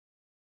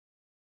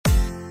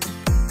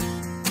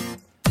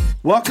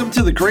Welcome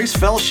to the Grace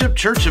Fellowship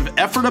Church of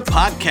Ephrata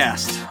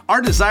podcast.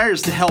 Our desire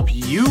is to help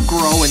you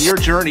grow in your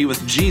journey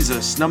with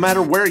Jesus, no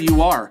matter where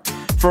you are.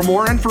 For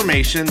more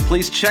information,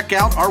 please check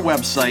out our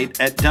website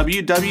at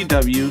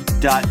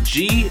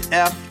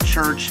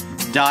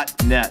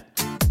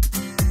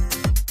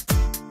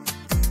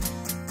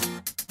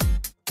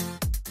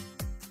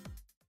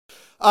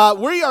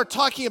We are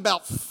talking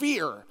about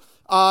fear,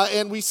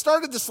 and we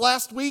started this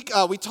last week.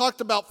 We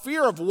talked about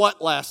fear of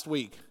what last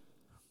week?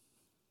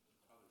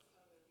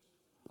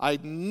 I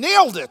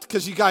nailed it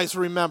because you guys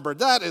remembered.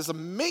 That is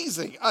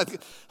amazing.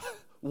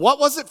 What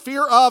was it?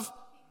 Fear of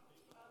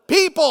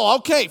people.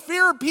 Okay,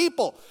 fear of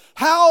people.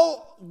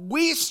 How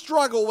we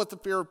struggle with the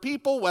fear of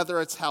people, whether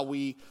it's how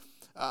we're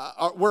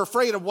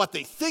afraid of what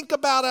they think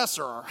about us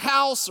or our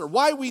house or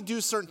why we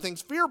do certain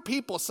things. Fear of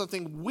people is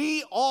something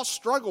we all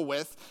struggle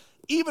with,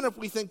 even if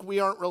we think we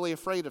aren't really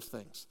afraid of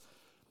things.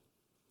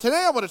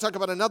 Today I want to talk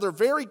about another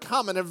very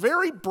common, a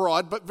very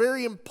broad, but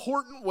very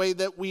important way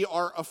that we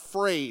are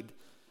afraid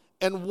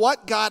and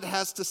what God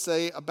has to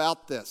say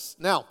about this.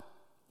 Now,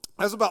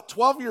 I was about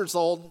 12 years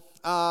old,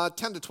 10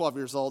 to 12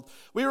 years old.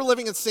 We were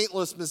living in St.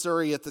 Louis,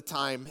 Missouri at the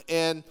time,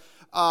 and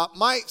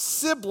my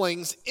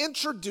siblings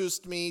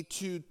introduced me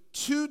to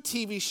two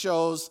TV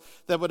shows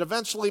that would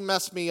eventually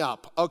mess me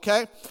up,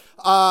 okay?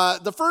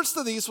 The first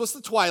of these was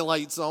The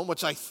Twilight Zone,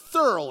 which I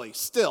thoroughly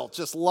still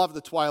just love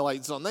The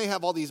Twilight Zone. They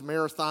have all these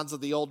marathons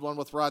of the old one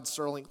with Rod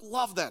Serling.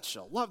 Love that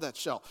show, love that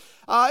show.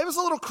 It was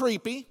a little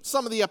creepy.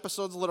 Some of the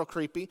episodes a little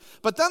creepy.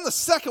 But then the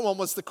second one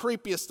was the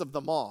creepiest of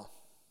them all.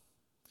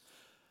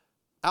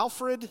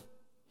 Alfred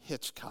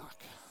Hitchcock.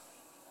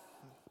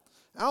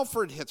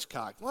 Alfred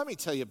Hitchcock. Let me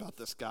tell you about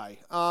this guy.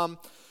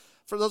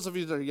 For those of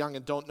you that are young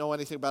and don't know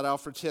anything about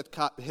Alfred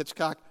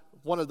Hitchcock,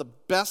 one of the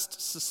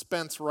best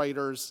suspense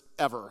writers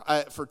ever.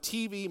 For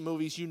TV,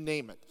 movies, you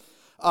name it.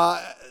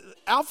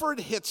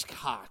 Alfred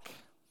Hitchcock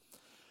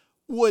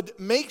would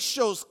make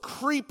shows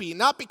creepy,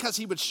 not because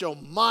he would show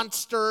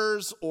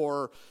monsters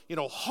or,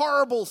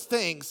 horrible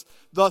things.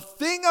 The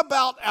thing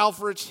about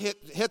Alfred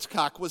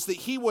Hitchcock was that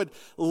he would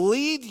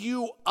lead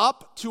you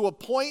up to a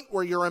point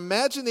where your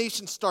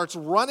imagination starts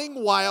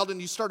running wild and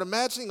you start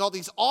imagining all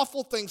these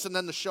awful things, and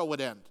then the show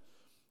would end.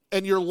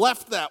 And you're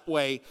left that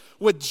way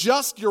with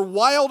just your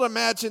wild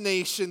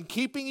imagination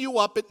keeping you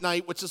up at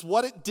night, which is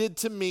what it did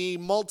to me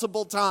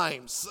multiple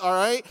times, all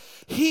right?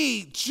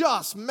 He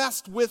just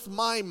messed with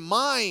my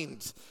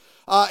mind.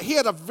 He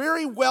had a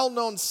very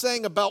well-known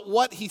saying about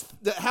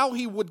how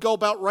he would go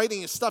about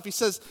writing his stuff. He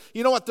says,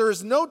 you know what, there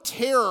is no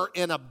terror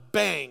in a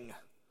bang,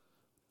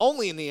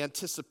 only in the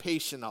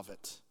anticipation of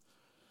it.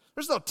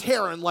 There's no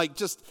terror in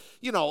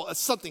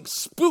something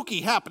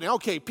spooky happening.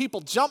 Okay, people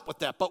jump with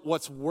that. But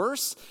what's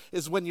worse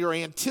is when you're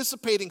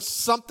anticipating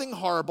something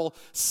horrible,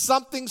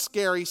 something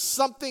scary,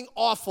 something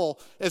awful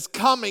is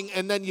coming,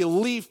 and then you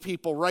leave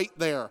people right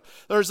there.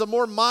 There's a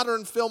more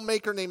modern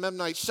filmmaker named M.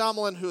 Night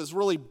Shyamalan who has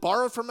really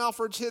borrowed from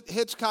Alfred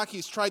Hitchcock.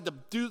 He's tried to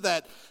do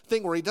that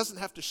thing where he doesn't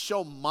have to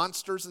show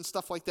monsters and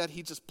stuff like that.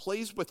 He just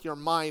plays with your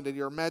mind and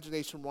your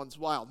imagination runs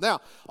wild. Now,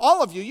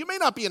 all of you may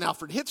not be an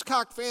Alfred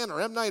Hitchcock fan or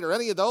M. Night or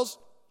any of those,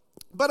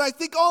 but I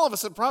think all of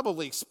us have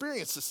probably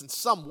experienced this in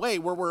some way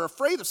where we're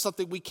afraid of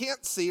something we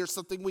can't see or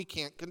something we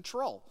can't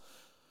control.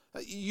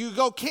 You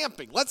go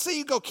camping. Let's say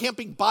you go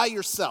camping by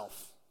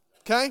yourself,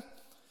 okay?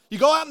 You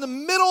go out in the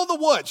middle of the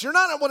woods. You're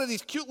not at one of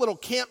these cute little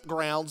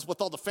campgrounds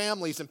with all the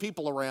families and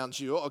people around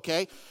you,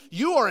 okay?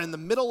 You are in the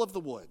middle of the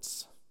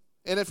woods.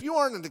 And if you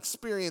aren't an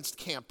experienced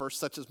camper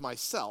such as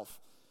myself,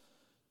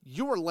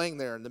 you are laying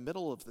there in the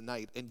middle of the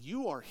night and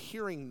you are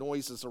hearing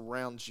noises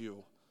around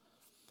you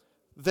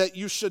that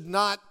you should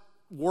not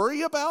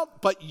worry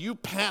about, but you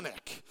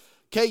panic.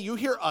 Okay, you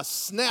hear a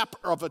snap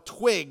of a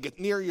twig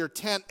near your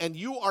tent and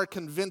you are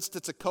convinced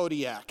it's a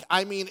Kodiak.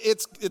 I mean,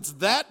 it's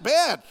that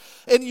bad.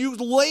 And you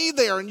lay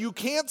there and you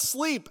can't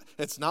sleep.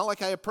 It's not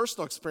like I have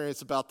personal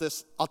experience about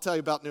this. I'll tell you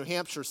about New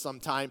Hampshire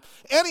sometime.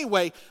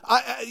 Anyway,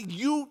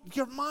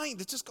 your mind,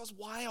 it just goes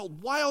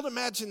wild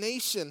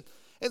imagination.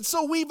 And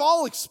so we've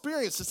all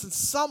experienced this in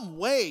some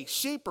way,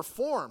 shape, or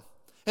form.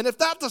 And if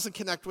that doesn't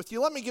connect with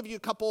you, let me give you a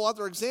couple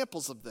other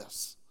examples of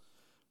this,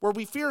 where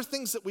we fear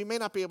things that we may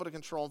not be able to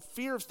control, and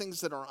fear of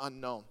things that are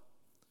unknown.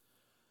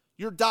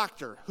 Your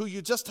doctor, who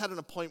you just had an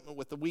appointment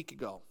with a week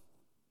ago,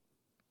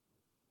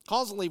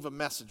 calls and leaves a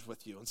message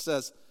with you and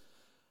says,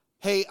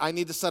 hey, I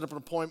need to set up an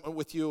appointment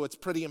with you. It's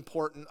pretty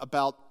important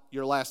about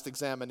your last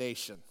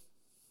examination.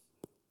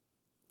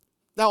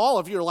 Now, all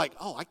of you are like,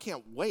 oh, I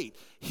can't wait.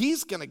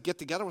 He's going to get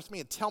together with me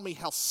and tell me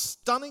how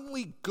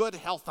stunningly good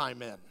health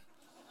I'm in.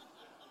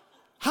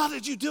 How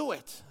did you do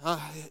it?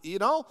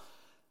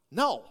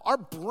 No, our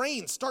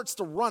brain starts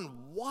to run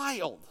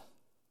wild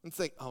and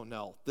think, oh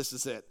no, this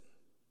is it.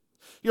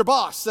 Your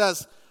boss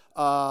says,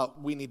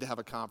 we need to have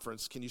a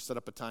conference. Can you set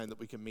up a time that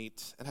we can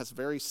meet? And has a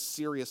very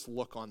serious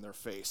look on their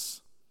face.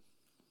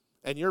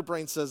 And your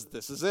brain says,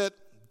 this is it,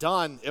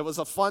 done. It was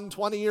a fun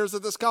 20 years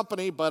at this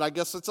company, but I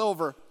guess it's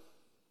over.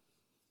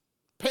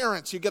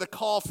 Parents, you get a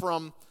call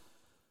from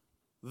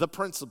the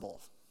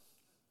principal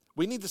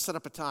We need to set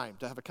up a time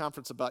to have a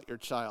conference about your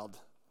child.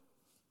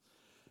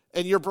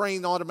 And your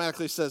brain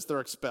automatically says they're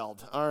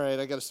expelled. All right,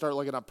 I got to start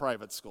looking up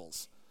private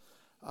schools.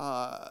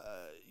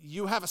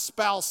 You have a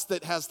spouse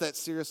that has that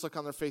serious look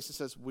on their face and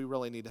says, we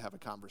really need to have a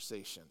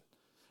conversation.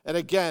 And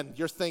again,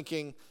 you're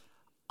thinking,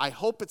 I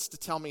hope it's to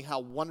tell me how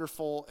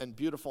wonderful and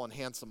beautiful and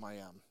handsome I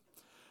am.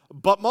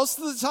 But most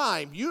of the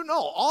time,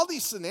 all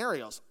these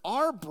scenarios,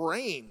 our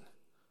brain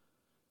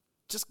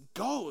just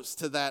goes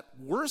to that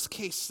worst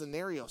case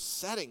scenario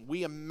setting.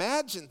 We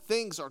imagine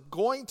things are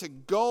going to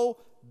go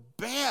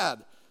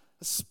bad,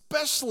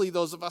 especially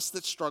those of us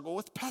that struggle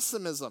with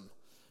pessimism.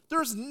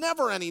 There's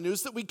never any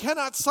news that we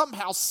cannot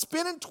somehow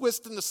spin and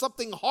twist into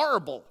something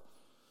horrible.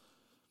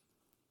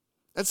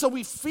 And so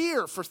we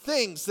fear for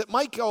things that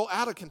might go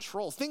out of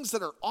control, things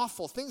that are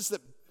awful, things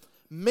that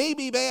may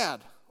be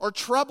bad or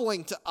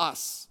troubling to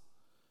us.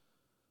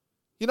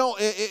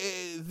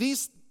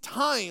 These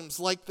times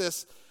like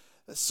this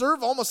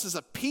serve almost as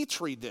a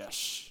petri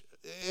dish.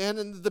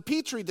 And the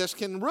petri dish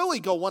can really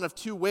go one of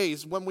two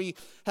ways when we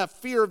have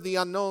fear of the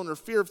unknown or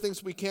fear of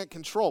things we can't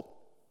control.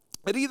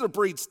 It either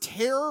breeds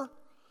terror,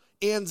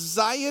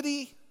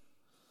 anxiety,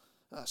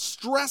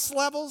 stress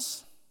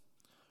levels.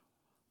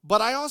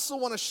 But I also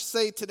want to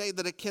say today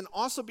that it can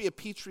also be a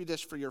petri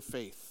dish for your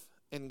faith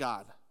in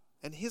God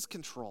and His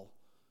control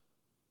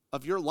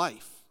of your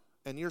life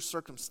and your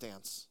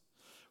circumstance.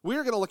 We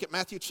are going to look at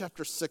Matthew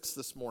chapter 6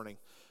 this morning.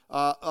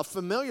 A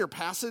familiar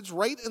passage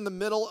right in the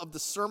middle of the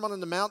Sermon on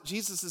the Mount.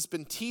 Jesus has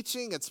been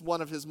teaching. It's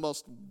one of his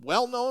most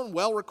well-known,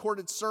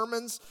 well-recorded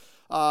sermons.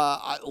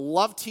 I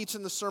love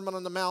teaching the Sermon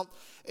on the Mount.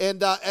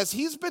 And as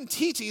he's been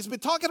teaching, he's been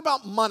talking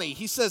about money.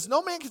 He says,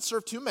 no man can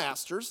serve two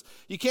masters.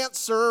 You can't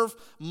serve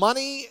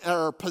money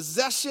or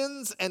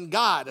possessions and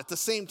God at the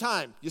same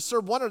time. You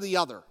serve one or the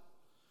other.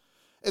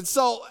 And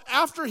so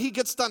after he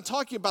gets done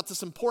talking about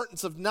this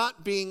importance of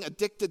not being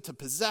addicted to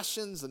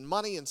possessions and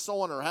money and so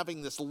on, or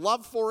having this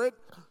love for it,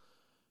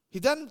 he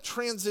then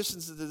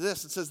transitions into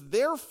this and says,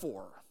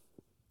 therefore,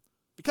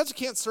 because you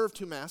can't serve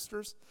two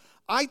masters,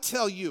 I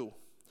tell you,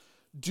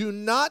 do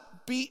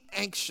not be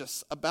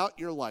anxious about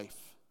your life,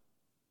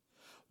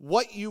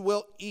 what you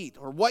will eat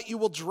or what you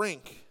will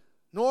drink,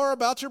 nor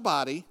about your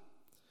body,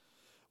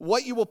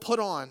 what you will put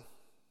on.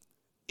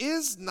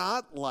 Is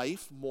not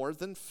life more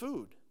than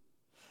food,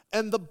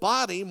 and the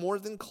body more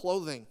than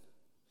clothing?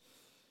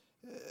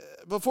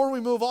 Before we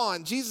move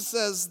on, Jesus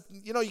says,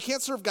 you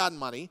can't serve God and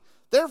money.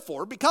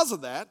 Therefore, because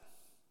of that,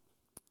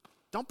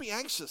 don't be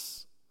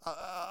anxious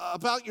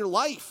about your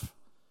life.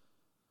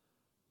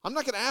 I'm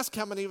not going to ask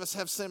how many of us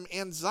have some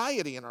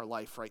anxiety in our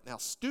life right now.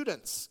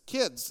 Students,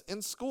 kids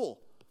in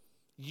school,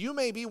 you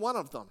may be one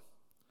of them.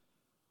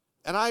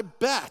 And I would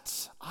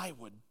bet,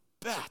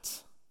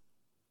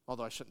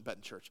 although I shouldn't bet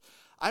in church,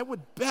 I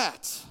would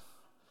bet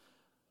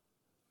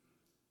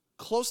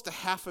close to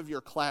half of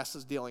your class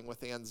is dealing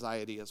with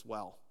anxiety as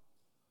well.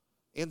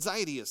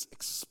 Anxiety is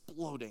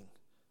exploding.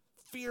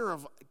 Fear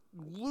of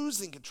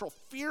losing control,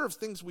 fear of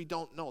things we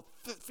don't know,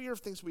 fear of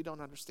things we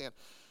don't understand.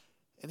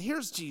 And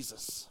here's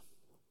Jesus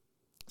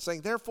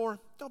saying, therefore,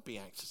 don't be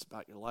anxious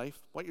about your life,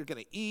 what you're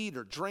going to eat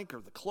or drink or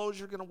the clothes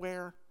you're going to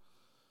wear.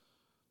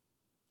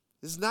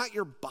 Is not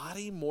your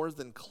body more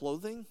than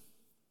clothing?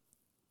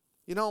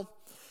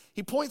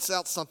 He points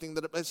out something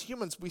that as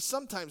humans, we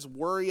sometimes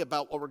worry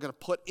about what we're going to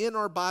put in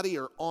our body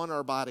or on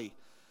our body.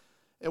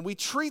 And we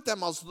treat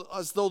them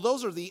as though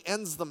those are the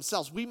ends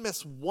themselves. We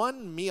miss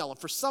one meal. And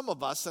for some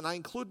of us, and I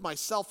include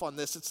myself on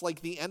this, it's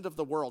like the end of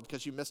the world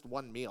because you missed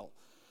one meal.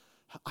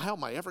 How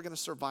am I ever going to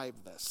survive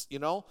this?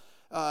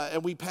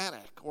 And we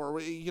panic. Or,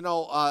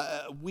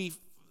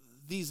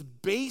 these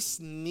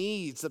base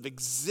needs of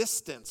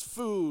existence,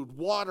 food,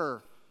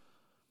 water,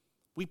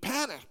 we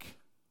panic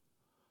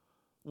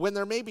when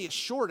there may be a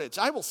shortage.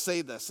 I will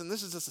say this, and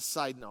this is just a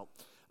side note.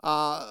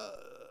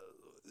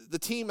 The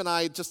team and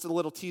I, just a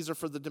little teaser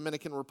for the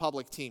Dominican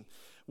Republic team,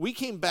 we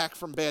came back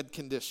from bad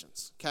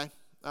conditions, okay?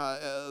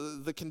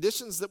 The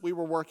conditions that we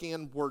were working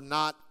in were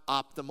not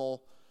optimal.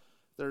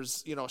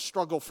 There's, a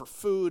struggle for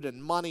food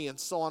and money and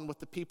so on with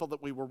the people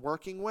that we were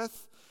working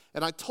with.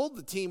 And I told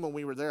the team when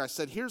we were there, I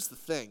said, here's the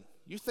thing.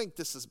 You think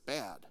this is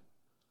bad.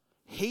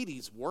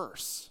 Haiti's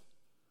worse.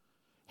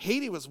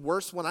 Haiti was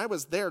worse. When I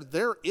was there,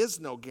 there is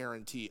no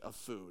guarantee of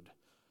food.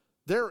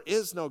 There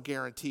is no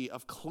guarantee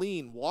of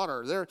clean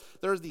water. There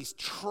are these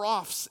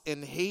troughs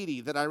in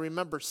Haiti that I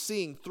remember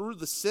seeing through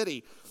the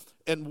city.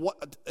 And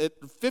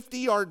 50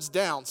 yards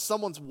down,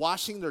 someone's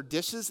washing their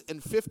dishes,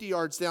 and 50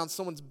 yards down,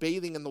 someone's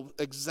bathing in the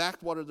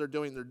exact water they're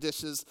doing their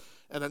dishes,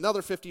 and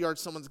another 50 yards,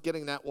 someone's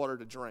getting that water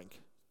to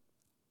drink.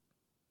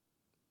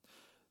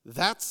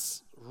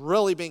 That's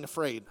really being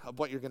afraid of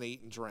what you're going to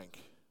eat and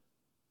drink.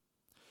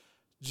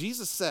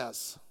 Jesus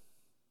says,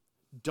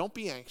 don't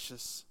be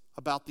anxious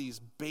about these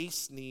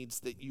base needs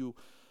that you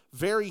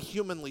very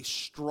humanly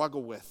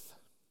struggle with.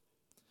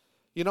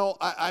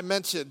 I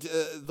mentioned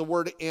the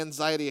word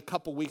anxiety a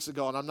couple weeks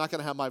ago, and I'm not going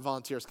to have my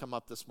volunteers come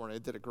up this morning. I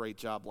did a great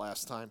job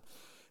last time.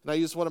 And I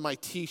used one of my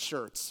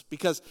T-shirts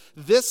because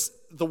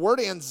the word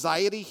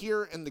anxiety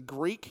here in the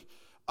Greek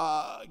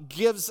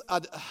gives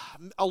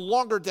a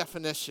longer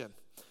definition.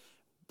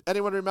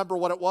 Anyone remember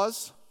what it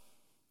was?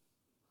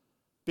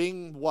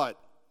 Being what?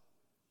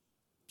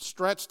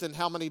 Stretched in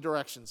how many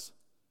directions?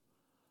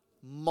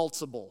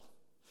 Multiple.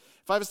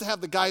 If I was to have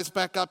the guys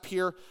back up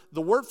here,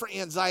 the word for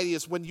anxiety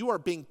is when you are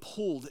being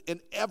pulled in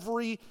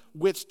every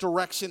which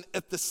direction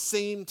at the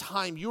same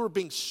time. You are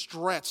being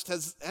stretched.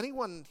 Has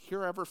anyone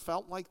here ever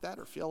felt like that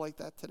or feel like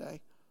that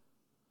today?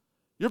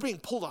 You're being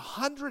pulled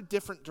 100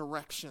 different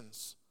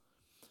directions.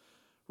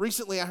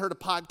 Recently, I heard a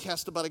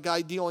podcast about a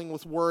guy dealing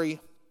with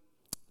worry,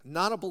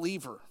 not a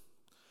believer.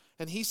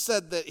 And he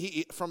said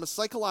that from a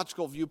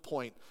psychological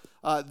viewpoint,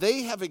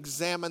 they have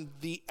examined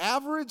the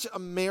average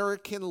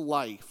American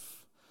life.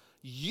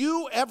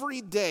 You every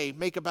day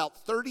make about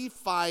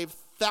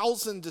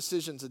 35,000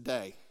 decisions a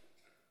day.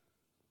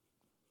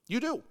 You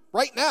do.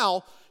 Right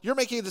now, you're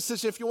making a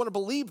decision if you want to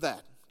believe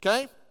that,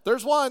 okay?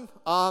 There's one.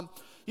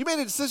 You made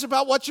a decision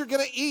about what you're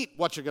going to eat,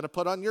 what you're going to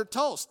put on your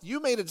toast.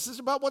 You made a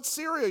decision about what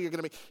cereal you're going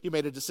to make. You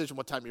made a decision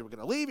what time you were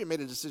going to leave. You made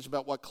a decision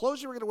about what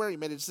clothes you were going to wear. You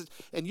made a decision,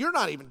 and you're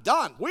not even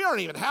done. We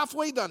aren't even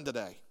halfway done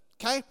today,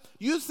 okay?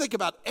 You think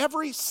about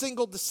every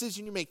single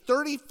decision you make,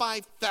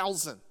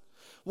 35,000.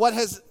 What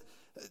has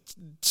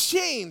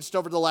changed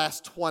over the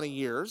last 20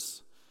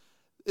 years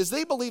is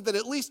they believe that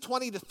at least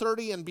 20 to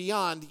 30 and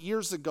beyond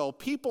years ago,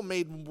 people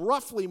made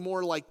roughly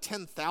more like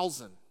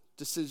 10,000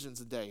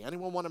 decisions a day.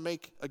 Anyone want to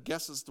make a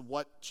guess as to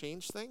what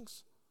changed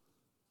things?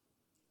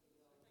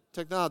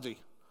 Technology.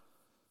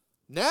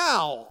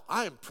 Now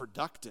I am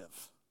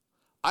productive.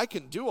 I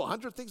can do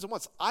 100 things at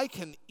once. I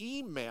can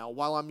email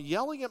while I'm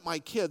yelling at my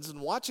kids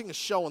and watching a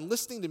show and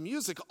listening to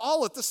music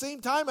all at the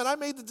same time, and I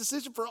made the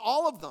decision for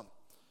all of them.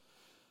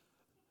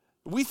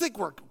 We think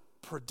we're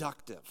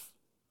productive.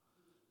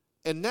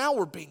 And now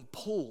we're being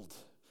pulled.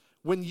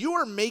 When you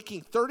are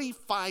making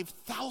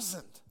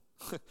 35,000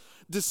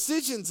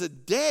 decisions a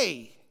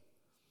day,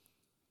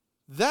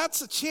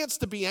 that's a chance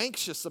to be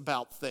anxious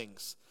about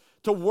things,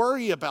 to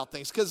worry about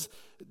things, because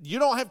you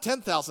don't have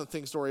 10,000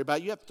 things to worry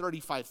about. You have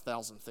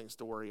 35,000 things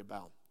to worry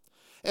about.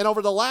 And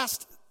over the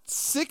last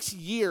 6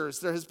 years,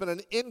 there has been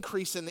an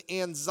increase in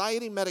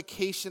anxiety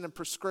medication and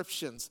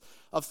prescriptions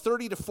of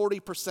 30 to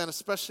 40%,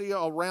 especially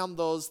around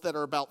those that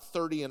are about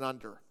 30 and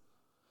under.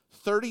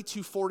 30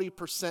 to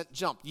 40%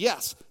 jump.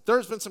 Yes,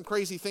 there's been some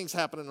crazy things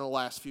happening in the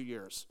last few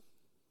years.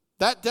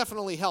 That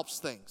definitely helps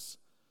things.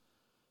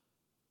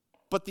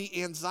 But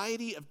the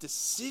anxiety of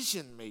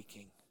decision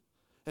making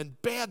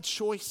and bad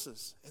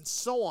choices and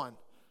so on,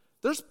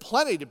 there's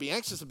plenty to be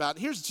anxious about.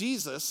 Here's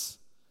Jesus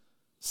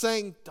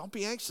saying, don't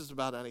be anxious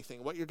about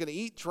anything, what you're going to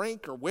eat,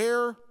 drink, or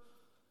wear.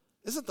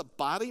 Isn't the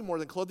body more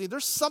than clothing?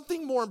 There's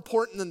something more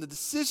important than the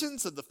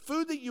decisions of the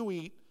food that you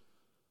eat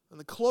and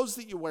the clothes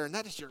that you wear, and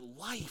that is your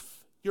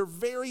life, your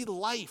very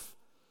life,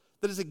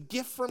 that is a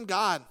gift from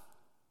God.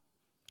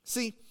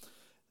 See,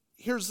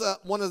 here's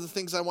one of the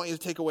things I want you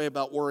to take away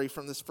about worry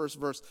from this first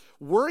verse.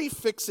 Worry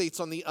fixates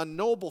on the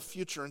unknowable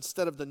future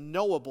instead of the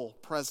knowable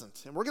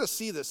present. And we're going to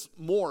see this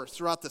more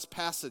throughout this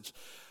passage.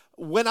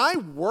 When I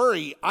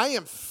worry, I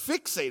am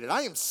fixated.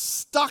 I am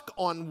stuck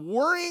on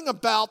worrying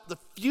about the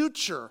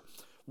future.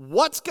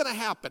 What's going to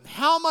happen?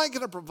 How am I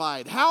going to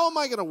provide? How am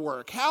I going to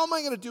work? How am I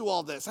going to do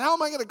all this? How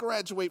am I going to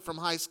graduate from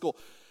high school?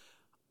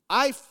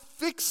 I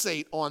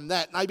fixate on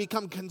that, and I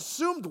become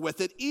consumed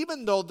with it,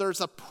 even though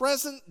there's a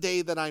present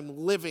day that I'm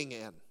living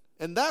in.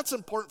 And that's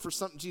important for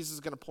something Jesus is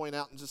going to point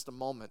out in just a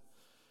moment.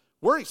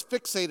 Worry's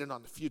fixated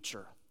on the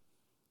future.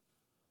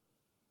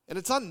 And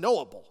it's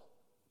unknowable.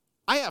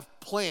 I have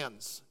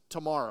plans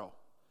tomorrow.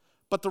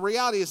 But the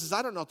reality is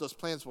I don't know if those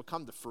plans will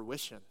come to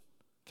fruition.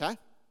 Okay?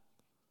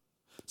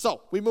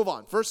 So, we move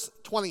on. Verse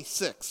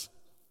 26.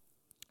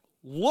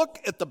 Look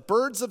at the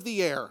birds of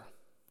the air.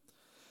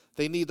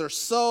 They neither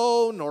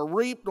sow nor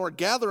reap nor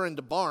gather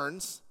into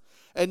barns,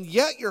 and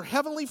yet your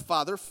heavenly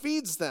Father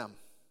feeds them.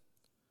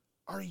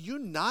 Are you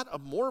not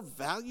of more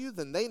value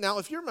than they? Now,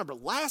 if you remember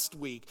last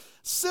week,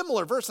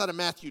 similar verse out of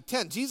Matthew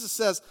 10, Jesus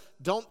says,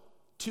 don't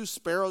 2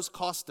 sparrows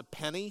cost a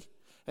penny?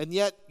 And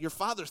yet your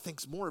Father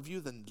thinks more of you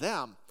than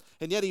them.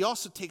 And yet he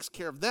also takes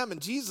care of them.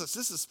 And Jesus,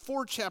 this is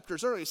 4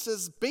 chapters earlier,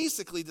 says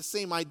basically the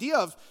same idea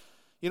of,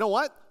 you know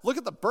what? Look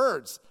at the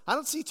birds. I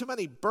don't see too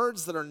many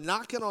birds that are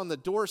knocking on the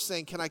door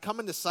saying, can I come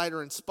into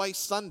Cider and Spice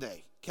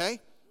Sunday? Okay?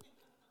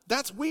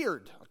 That's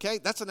weird, okay?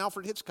 That's an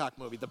Alfred Hitchcock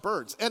movie, The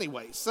Birds.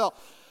 Anyway, so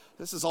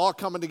this is all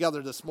coming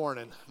together this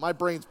morning. My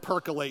brain's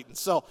percolating.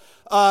 So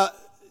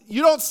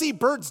you don't see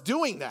birds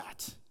doing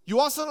that. You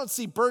also don't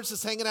see birds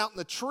just hanging out in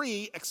the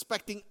tree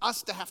expecting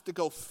us to have to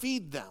go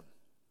feed them.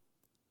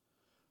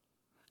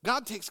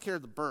 God takes care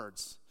of the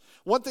birds.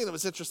 One thing that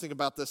was interesting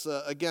about this,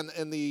 again,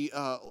 in the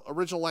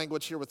original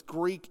language here with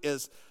Greek,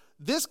 is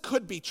this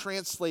could be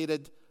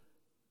translated,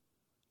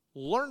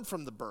 learn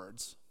from the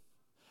birds.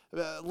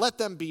 Let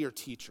them be your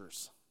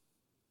teachers.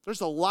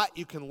 There's a lot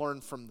you can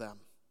learn from them.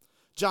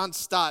 John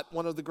Stott,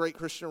 one of the great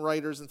Christian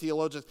writers and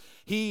theologians,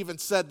 he even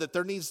said that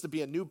there needs to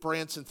be a new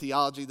branch in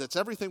theology that's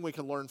everything we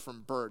can learn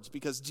from birds,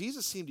 because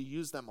Jesus seemed to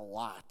use them a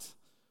lot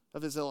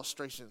of his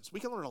illustrations. We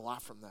can learn a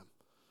lot from them.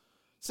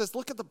 He says,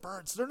 look at the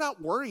birds. They're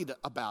not worried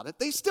about it.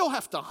 They still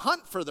have to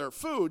hunt for their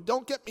food.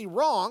 Don't get me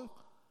wrong.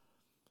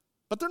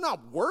 But they're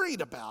not worried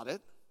about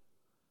it.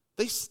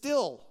 They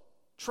still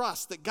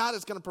trust that God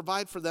is going to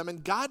provide for them,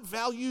 and God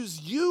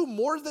values you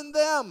more than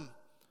them.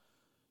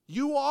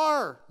 You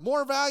are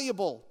more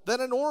valuable than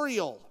an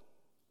Oriole.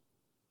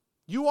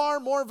 You are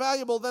more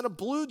valuable than a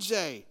Blue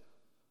Jay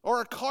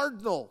or a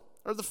Cardinal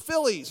or the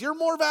Phillies. You're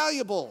more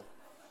valuable.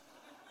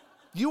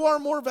 You are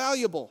more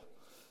valuable.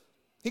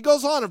 He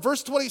goes on in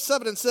verse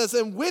 27 and says,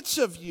 and which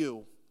of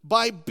you,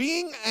 by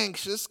being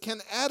anxious, can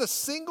add a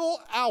single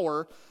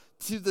hour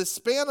to the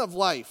span of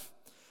life?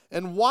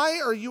 And why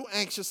are you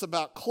anxious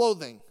about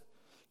clothing?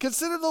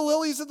 Consider the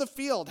lilies of the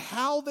field,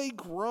 how they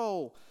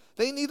grow.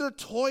 They neither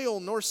toil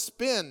nor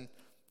spin.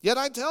 Yet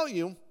I tell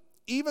you,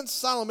 even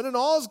Solomon in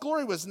all his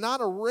glory was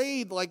not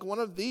arrayed like one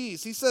of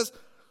these. He says,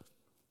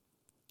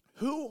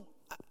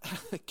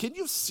 can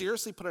you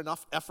seriously put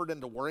enough effort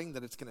into worrying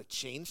that it's going to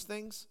change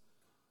things?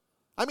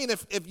 I mean,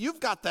 if you've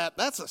got that,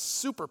 that's a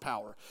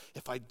superpower.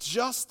 If I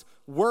just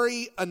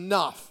worry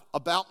enough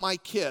about my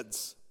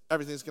kids,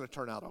 everything's going to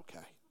turn out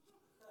okay.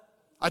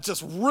 I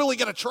just really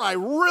got to try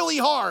really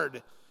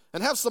hard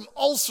and have some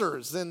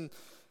ulcers and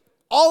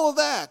all of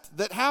that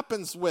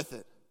happens with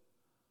it.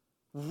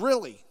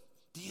 Really,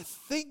 do you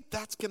think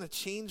that's going to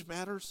change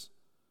matters?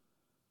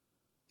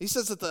 He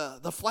says that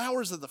the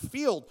flowers of the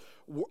field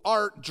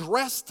are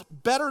dressed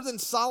better than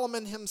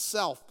Solomon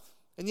himself.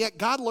 And yet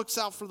God looks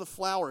out for the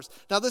flowers.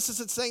 Now, this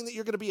isn't saying that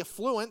you're going to be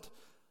affluent.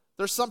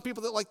 There's some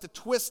people that like to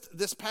twist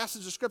this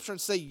passage of Scripture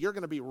and say you're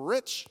going to be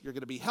rich, you're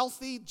going to be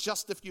healthy,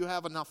 just if you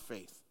have enough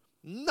faith.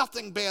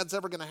 Nothing bad's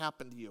ever going to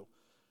happen to you.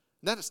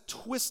 And that is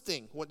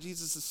twisting what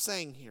Jesus is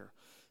saying here.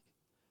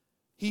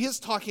 He is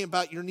talking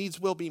about your needs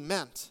will be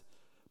met.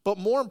 But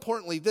more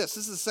importantly, this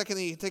is the second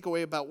thing you can take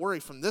away about worry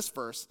from this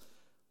verse.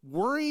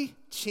 Worry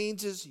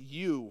changes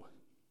you,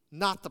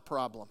 not the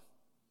problem.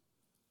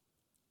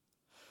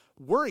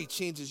 Worry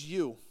changes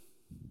you,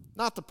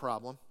 not the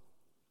problem.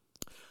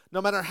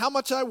 No matter how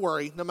much I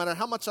worry, no matter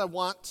how much I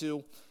want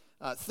to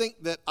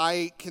think that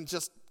I can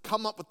just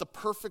come up with the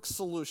perfect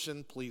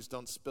solution, please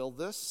don't spill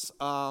this.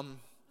 I'm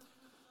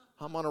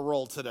on a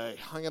roll today.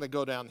 I'm going to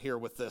go down here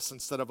with this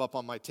instead of up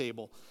on my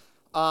table.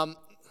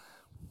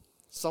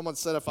 Someone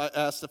said if I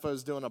asked if I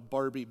was doing a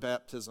Barbie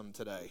baptism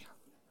today.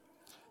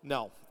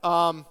 No.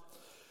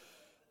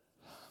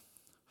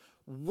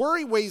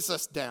 Worry weighs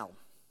us down.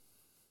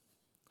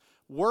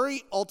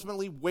 Worry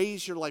ultimately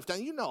weighs your life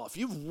down. You know, if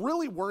you've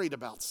really worried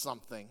about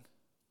something,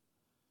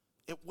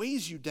 it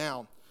weighs you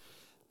down.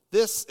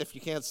 This, if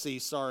you can't see,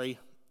 sorry,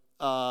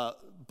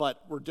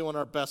 but we're doing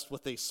our best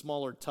with a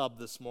smaller tub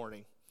this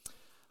morning.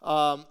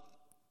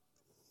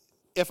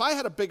 If I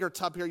had a bigger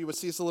tub here, you would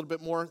see us a little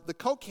bit more. The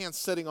Coke can's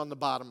sitting on the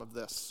bottom of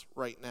this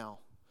right now.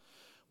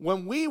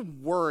 When we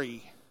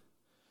worry,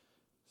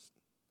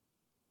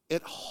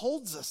 it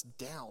holds us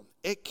down.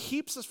 It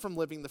keeps us from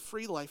living the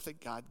free life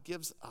that God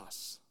gives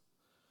us.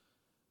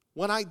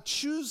 When I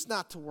choose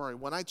not to worry,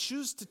 when I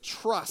choose to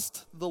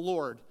trust the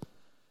Lord,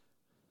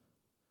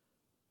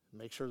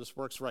 make sure this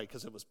works right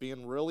because it was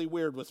being really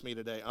weird with me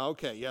today.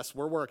 Okay, yes,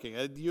 we're working.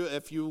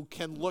 If you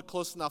can look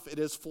close enough, it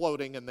is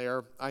floating in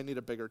there. I need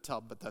a bigger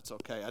tub, but that's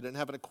okay. I didn't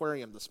have an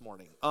aquarium this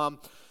morning.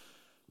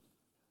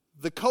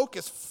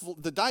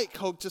 The Diet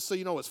Coke, just so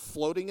you know, is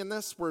floating in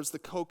this, whereas the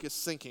Coke is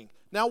sinking.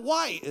 Now,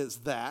 why is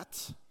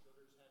that?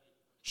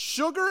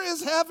 Sugar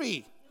is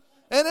heavy,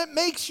 and it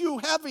makes you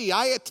heavy.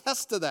 I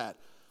attest to that.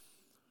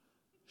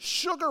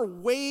 Sugar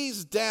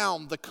weighs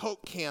down the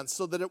Coke can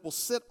so that it will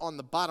sit on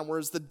the bottom,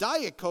 whereas the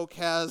Diet Coke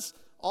has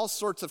all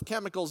sorts of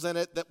chemicals in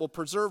it that will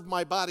preserve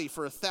my body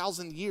for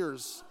 1,000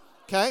 years,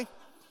 okay?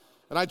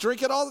 And I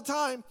drink it all the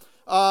time,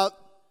 and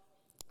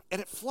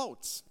it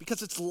floats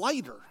because it's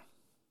lighter.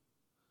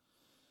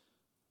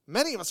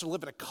 Many of us are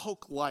living a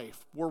Coke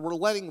life where we're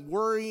letting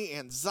worry,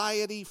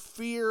 anxiety,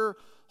 fear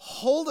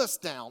hold us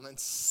down and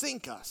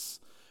sink us,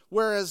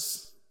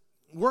 whereas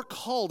we're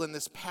called in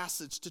this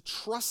passage to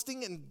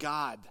trusting in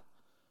God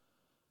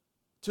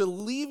to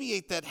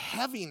alleviate that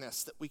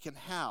heaviness that we can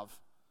have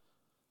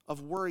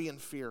of worry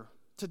and fear,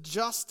 to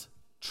just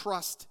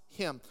trust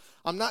Him.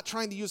 I'm not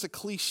trying to use a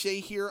cliche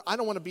here. I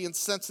don't want to be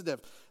insensitive,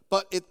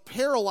 but it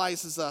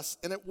paralyzes us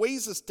and it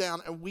weighs us down,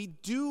 and we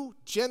do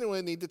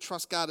genuinely need to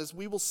trust God, as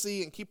we will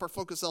see, and keep our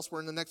focus elsewhere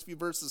in the next few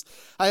verses.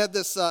 I had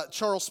this,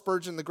 Charles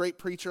Spurgeon, the great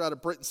preacher out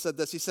of Britain, said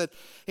this. He said,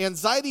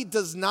 anxiety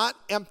does not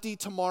empty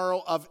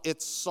tomorrow of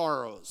its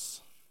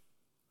sorrows,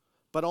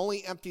 but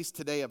only empties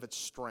today of its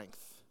strength.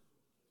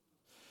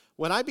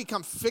 When I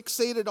become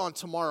fixated on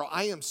tomorrow,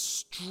 I am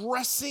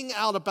stressing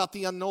out about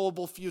the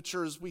unknowable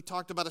future, as we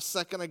talked about a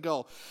second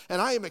ago. And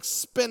I am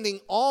expending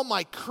all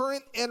my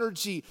current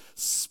energy,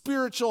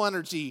 spiritual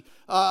energy,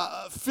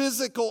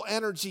 physical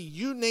energy,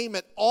 you name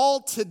it, all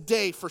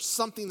today for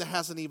something that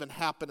hasn't even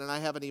happened and I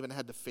haven't even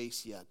had to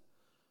face yet.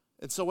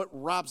 And so it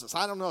robs us.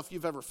 I don't know if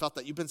you've ever felt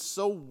that. You've been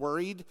so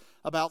worried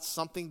about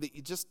something that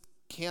you just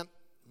can't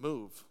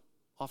move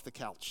off the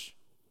couch.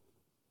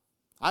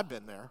 I've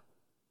been there.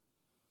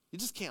 You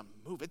just can't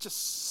move. It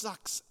just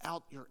sucks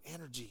out your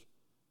energy.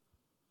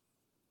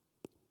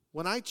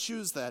 When I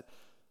choose that,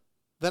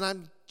 then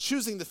I'm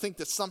choosing to think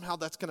that somehow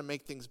that's going to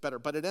make things better.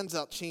 But it ends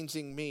up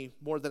changing me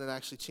more than it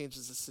actually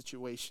changes the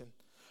situation.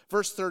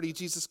 Verse 30,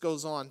 Jesus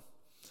goes on.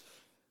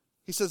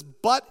 He says,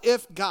 but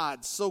if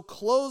God so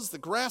clothes the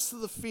grass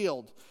of the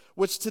field,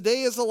 which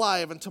today is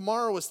alive and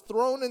tomorrow is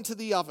thrown into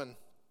the oven,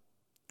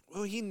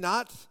 will he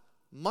not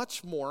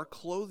much more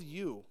clothe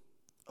you,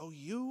 O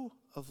you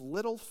of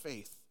little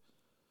faith?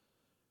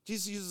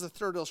 Jesus uses a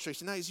third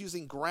illustration. Now he's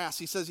using grass.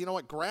 He says, you know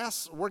what,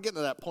 grass, we're getting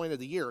to that point of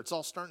the year. It's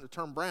all starting to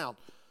turn brown.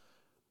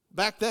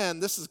 Back then,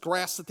 this is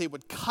grass that they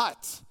would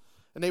cut,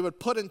 and they would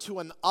put into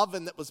an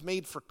oven that was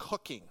made for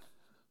cooking.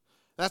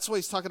 That's why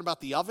he's talking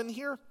about the oven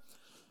here.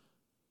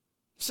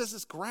 He says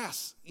this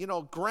grass,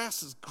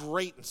 grass is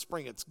great in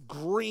spring. It's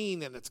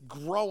green and it's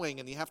growing,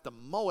 and you have to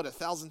mow it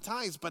 1,000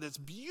 times, but it's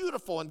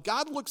beautiful, and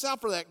God looks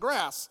out for that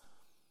grass.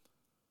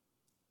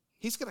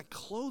 He's going to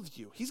clothe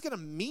you. He's going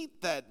to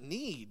meet that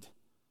need.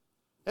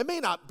 It may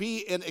not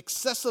be an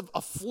excessive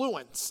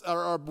affluence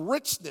or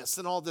richness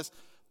and all this,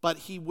 but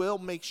he will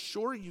make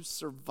sure you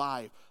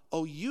survive.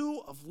 Oh,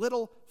 you of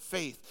little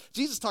faith.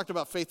 Jesus talked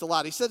about faith a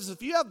lot. He says,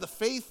 if you have the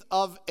faith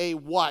of a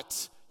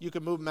what? You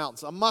can move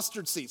mountains. A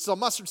mustard seed. So a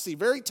mustard seed,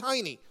 very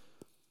tiny.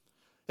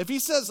 If he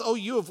says, oh,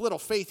 you of little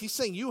faith, he's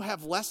saying you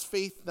have less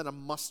faith than a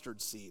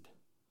mustard seed.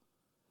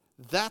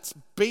 That's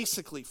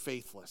basically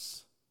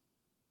faithless.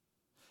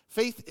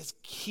 Faith is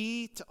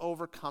key to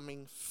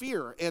overcoming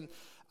fear. And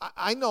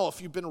I know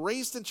if you've been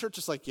raised in church,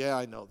 it's like, yeah,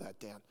 I know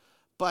that, Dan.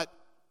 But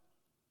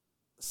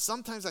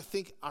sometimes I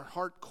think our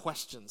heart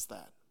questions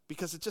that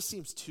because it just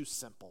seems too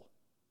simple.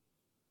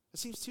 It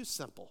seems too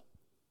simple.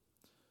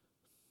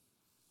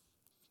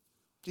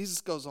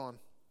 Jesus goes on.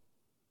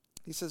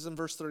 He says in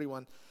verse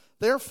 31,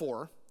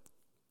 therefore,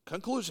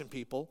 conclusion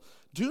people,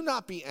 do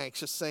not be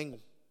anxious saying,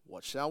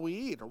 what shall we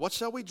eat? Or what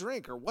shall we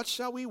drink? Or what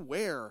shall we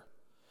wear?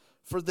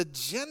 For the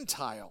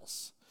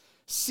Gentiles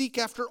seek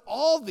after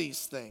all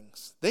these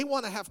things. They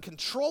want to have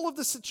control of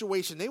the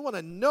situation. They want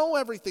to know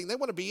everything. They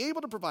want to be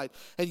able to provide.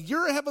 And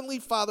your heavenly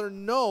Father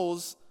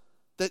knows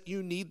that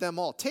you need them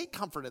all. Take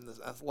comfort in this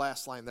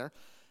last line there.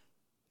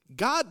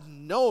 God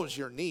knows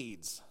your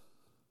needs.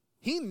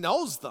 He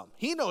knows them.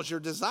 He knows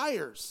your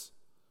desires.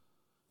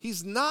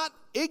 He's not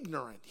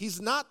ignorant. He's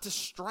not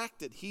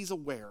distracted. He's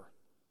aware.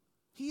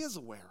 He is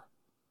aware.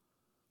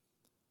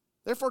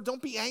 Therefore,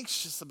 don't be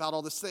anxious about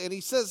all this. And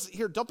he says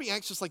here, don't be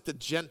anxious like the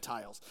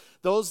Gentiles,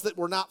 those that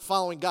were not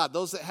following God,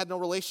 those that had no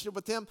relationship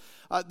with him.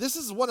 This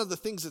is one of the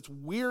things that's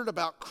weird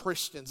about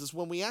Christians is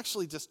when we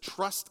actually just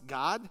trust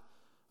God,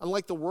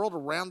 unlike the world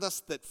around us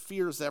that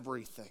fears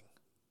everything.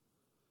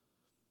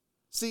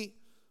 See,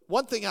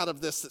 one thing out of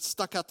this that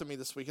stuck out to me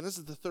this week, and this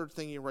is the third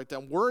thing you write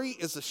down, worry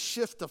is a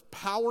shift of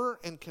power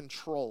and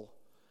control.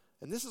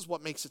 And this is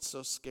what makes it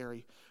so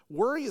scary.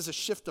 Worry is a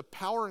shift of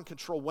power and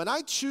control. When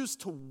I choose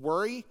to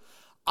worry,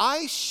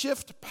 I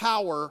shift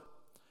power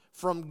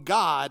from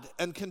God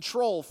and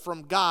control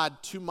from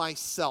God to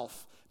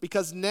myself.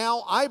 Because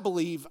now I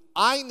believe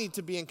I need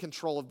to be in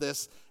control of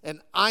this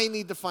and I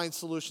need to find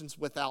solutions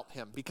without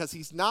him because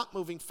he's not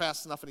moving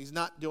fast enough and he's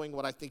not doing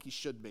what I think he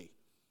should be.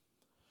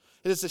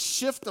 It is a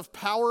shift of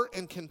power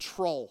and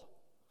control.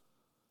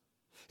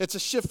 It's a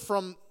shift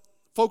from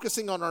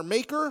focusing on our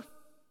Maker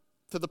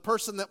to the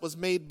person that was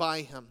made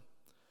by him.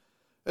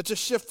 It's a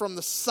shift from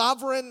the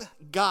sovereign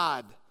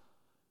God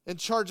in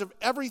charge of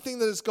everything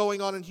that is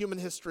going on in human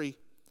history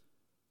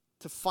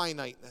to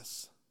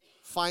finiteness,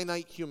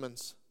 finite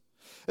humans.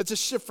 It's a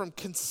shift from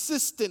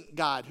consistent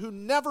God who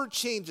never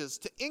changes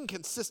to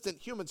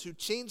inconsistent humans who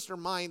change their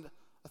mind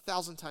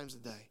 1,000 times a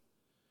day.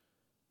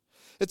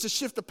 It's a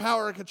shift of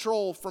power and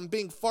control from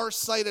being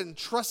farsighted and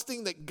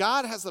trusting that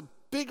God has a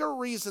bigger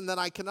reason than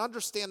I can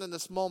understand in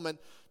this moment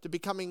to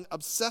becoming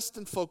obsessed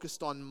and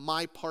focused on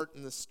my part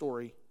in this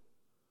story.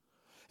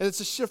 And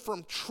it's a shift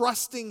from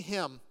trusting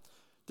him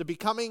to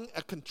becoming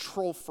a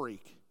control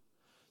freak.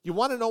 You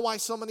want to know why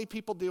so many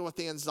people deal with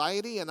the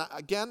anxiety? And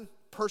again,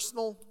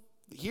 personal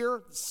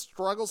here,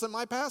 struggles in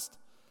my past.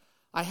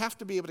 I have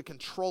to be able to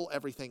control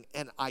everything,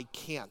 and I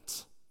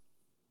can't.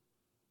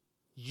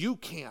 You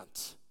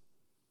can't.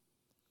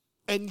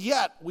 And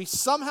yet, we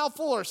somehow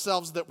fool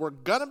ourselves that we're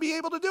going to be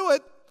able to do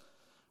it.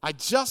 I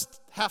just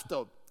have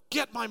to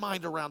get my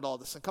mind around all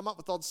this and come up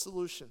with all the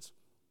solutions.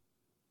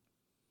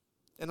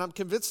 And I'm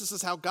convinced this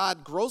is how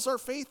God grows our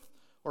faith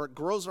or it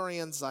grows our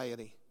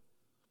anxiety.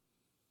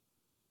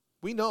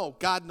 We know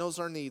God knows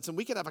our needs, and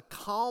we can have a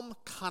calm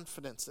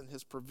confidence in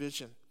his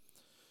provision.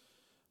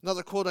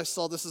 Another quote I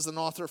saw, this is an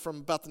author from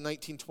about the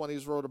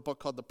 1920s, wrote a book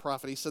called The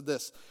Prophet. He said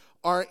this,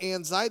 our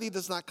anxiety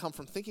does not come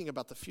from thinking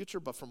about the future,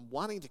 but from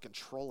wanting to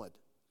control it.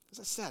 As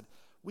I said,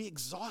 we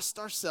exhaust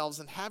ourselves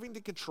in having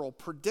to control,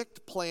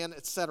 predict, plan,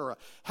 etc.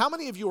 How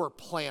many of you are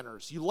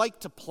planners? You like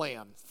to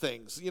plan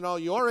things. You know,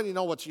 you already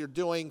know what you're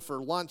doing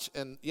for lunch,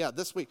 and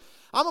this week.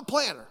 I'm a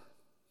planner.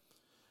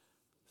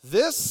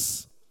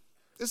 This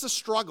is a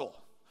struggle.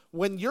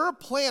 When you're a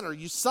planner,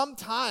 you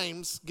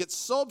sometimes get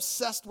so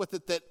obsessed with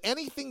it that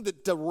anything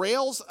that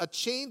derails a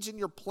change in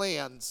your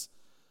plans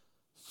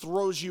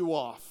throws you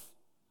off.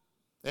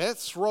 It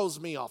throws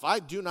me off. I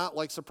do not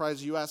like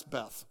surprises. You ask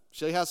Beth.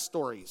 She has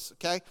stories,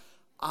 okay?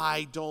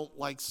 I don't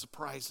like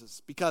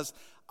surprises because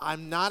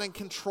I'm not in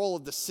control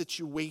of the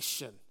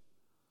situation.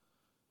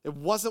 It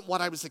wasn't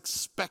what I was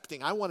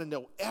expecting. I want to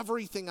know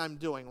everything I'm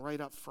doing right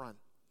up front.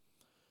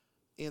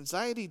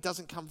 Anxiety does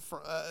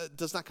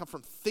not come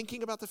from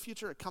thinking about the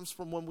future. It comes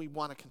from when we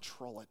want to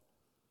control it.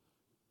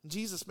 And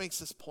Jesus makes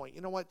this point.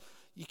 You know what?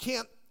 You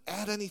can't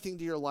add anything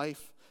to your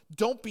life.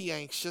 Don't be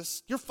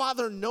anxious. Your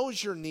Father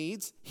knows your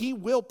needs. He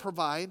will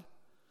provide.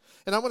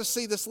 And I want to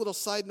say this little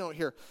side note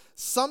here.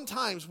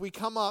 Sometimes we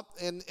come up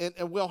and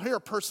we'll hear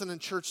a person in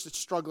church that's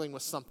struggling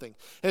with something.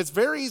 And it's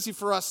very easy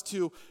for us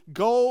to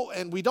go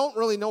and we don't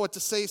really know what to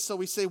say. So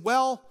we say,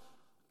 well,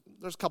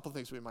 there's a couple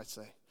things we might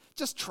say.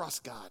 Just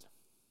trust God.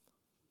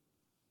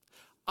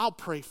 I'll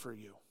pray for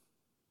you.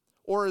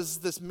 Or as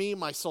this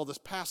meme I saw this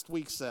past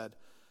week said,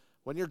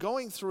 when you're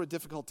going through a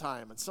difficult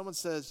time and someone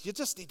says, you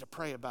just need to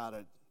pray about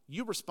it,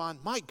 you respond,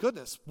 my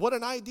goodness, what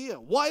an idea.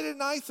 Why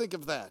didn't I think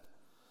of that?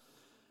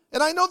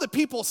 And I know that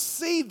people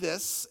say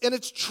this, and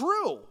it's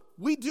true.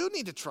 We do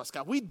need to trust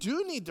God. We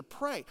do need to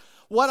pray.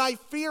 What I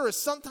fear is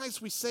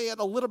sometimes we say it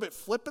a little bit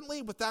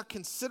flippantly without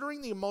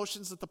considering the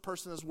emotions that the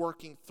person is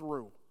working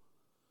through.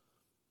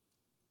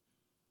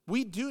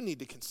 We do need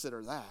to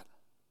consider that.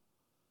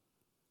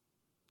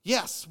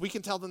 Yes, we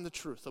can tell them the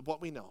truth of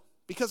what we know.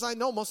 Because I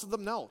know most of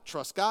them know.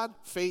 Trust God,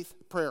 faith,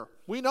 prayer.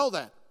 We know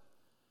that.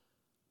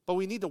 But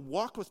we need to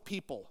walk with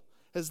people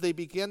as they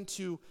begin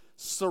to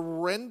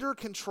surrender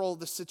control of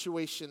the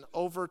situation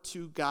over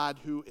to God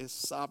who is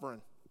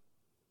sovereign.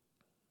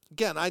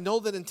 Again, I know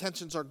that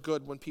intentions are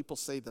good when people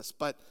say this,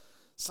 but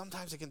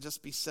sometimes it can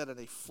just be said in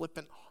a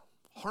flippant,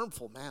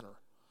 harmful manner.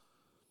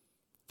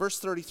 Verse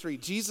 33,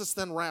 Jesus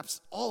then wraps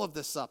all of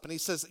this up, and he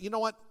says, you know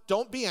what?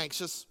 Don't be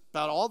anxious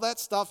about all that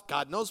stuff.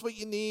 God knows what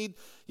you need.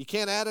 You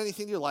can't add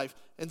anything to your life.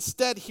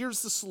 Instead,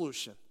 here's the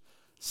solution.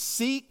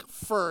 Seek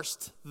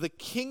first the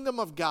kingdom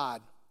of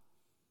God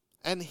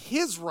and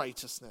his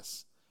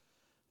righteousness,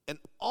 and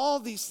all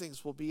these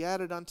things will be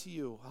added unto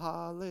you.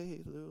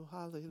 Hallelujah,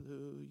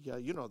 hallelujah.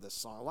 You know this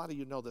song. A lot of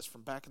you know this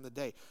from back in the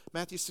day.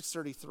 Matthew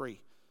 6:33.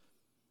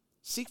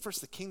 Seek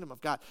first the kingdom of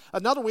God.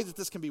 Another way that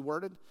this can be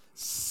worded,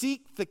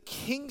 seek the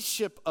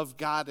kingship of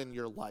God in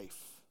your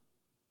life.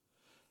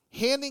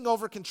 Handing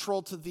over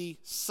control to the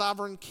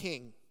sovereign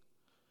king.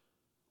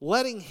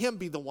 Letting him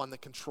be the one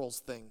that controls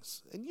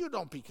things. And you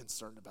don't be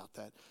concerned about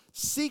that.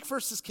 Seek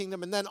first his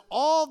kingdom, and then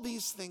all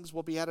these things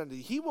will be added unto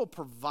you. He will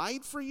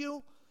provide for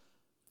you,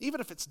 even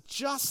if it's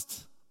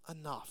just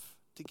enough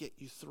to get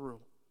you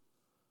through.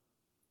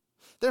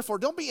 Therefore,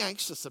 don't be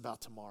anxious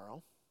about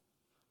tomorrow.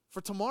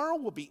 For tomorrow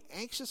will be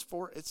anxious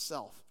for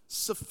itself.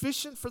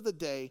 Sufficient for the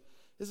day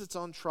is its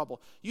own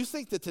trouble. You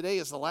think that today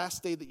is the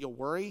last day that you'll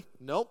worry?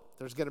 Nope,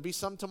 there's going to be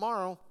some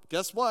tomorrow.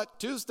 Guess what?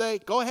 Tuesday,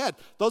 go ahead.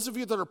 Those of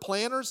you that are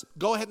planners,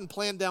 go ahead and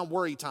plan down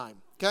worry time,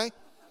 okay?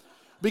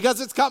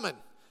 Because it's coming.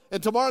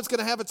 And tomorrow's going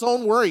to have its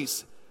own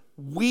worries.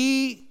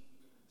 We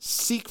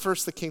seek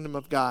first the kingdom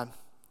of God.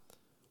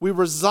 We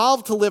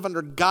resolve to live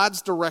under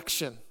God's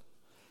direction,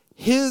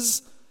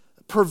 his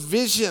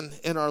provision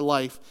in our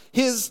life,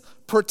 his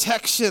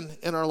protection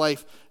in our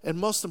life, and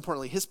most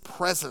importantly, his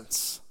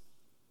presence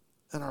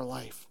in our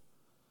life.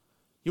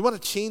 You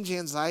want to change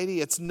anxiety?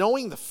 It's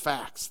knowing the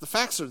facts. The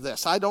facts are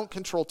this. I don't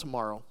control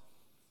tomorrow.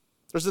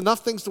 There's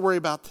enough things to worry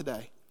about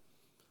today.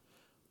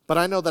 But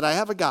I know that I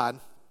have a God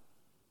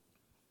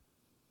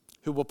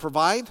who will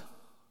provide,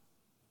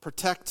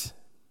 protect,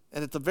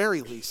 and at the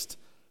very least,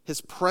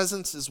 his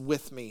presence is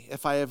with me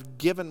if I have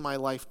given my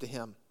life to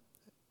him.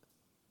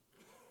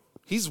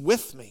 He's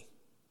with me.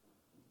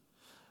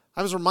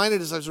 I was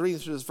reminded as I was reading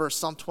through this verse,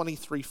 Psalm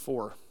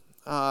 23:4.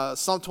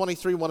 Psalm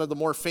 23, one of the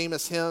more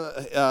famous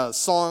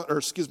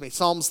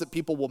psalms that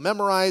people will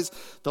memorize.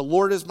 The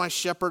Lord is my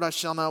shepherd, I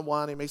shall not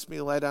want. He makes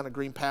me lie down in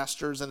green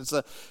pastures. And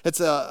it's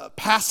a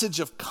passage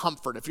of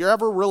comfort. If you're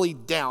ever really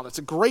down, it's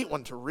a great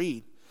one to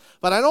read.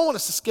 But I don't want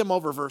us to skim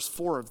over verse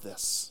 4 of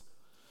this.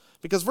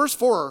 Because verse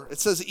 4, it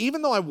says,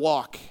 even though I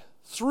walk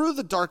through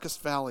the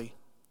darkest valley,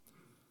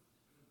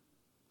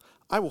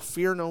 I will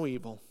fear no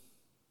evil.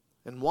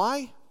 And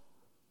why?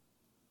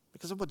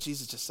 Because of what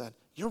Jesus just said.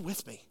 You're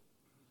with me.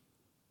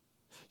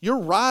 Your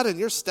rod and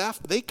your staff,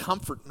 they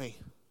comfort me.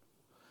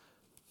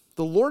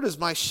 The Lord is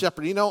my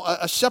shepherd. You know,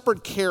 a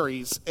shepherd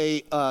carries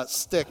a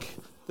stick.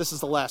 This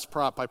is the last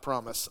prop, I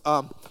promise.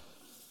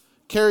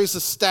 Carries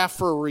a staff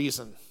for a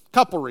reason.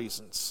 Couple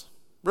reasons,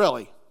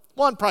 really.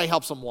 One, probably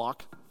helps him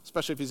walk,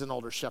 especially if he's an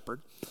older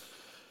shepherd.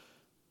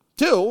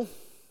 Two,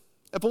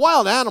 if a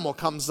wild animal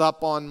comes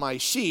up on my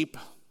sheep,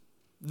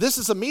 this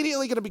is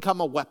immediately going to become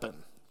a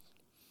weapon.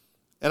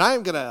 And I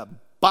am going to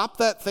bop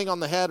that thing on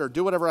the head or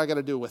do whatever I got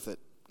to do with it.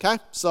 Okay?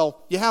 So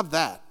you have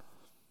that.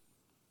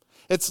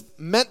 It's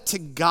meant to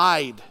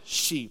guide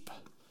sheep.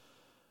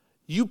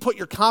 You put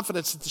your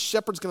confidence that the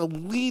shepherd's going to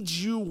lead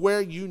you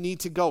where you need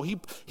to go.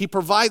 He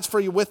provides for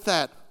you with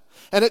that.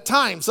 And at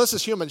times, us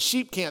as humans,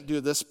 sheep can't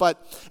do this,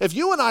 but if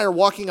you and I are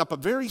walking up a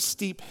very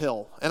steep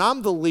hill, and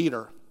I'm the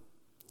leader,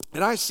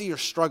 and I see you're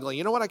struggling,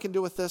 you know what I can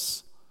do with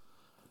this?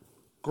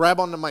 Grab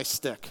onto my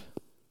stick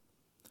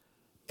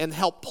and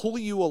help pull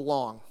you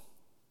along.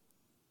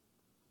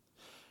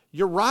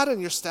 Your rod and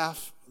your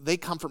staff, they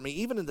comfort me,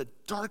 even in the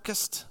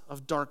darkest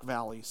of dark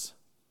valleys.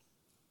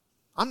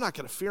 I'm not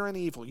going to fear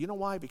any evil. You know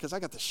why? Because I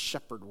got the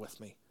shepherd with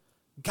me.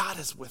 God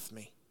is with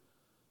me.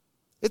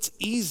 It's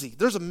easy.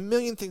 There's a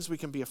million things we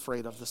can be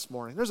afraid of this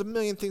morning. There's a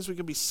million things we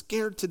can be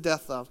scared to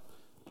death of.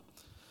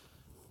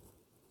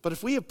 But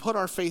if we have put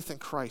our faith in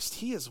Christ,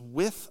 he is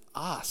with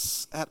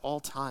us at all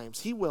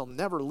times. He will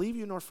never leave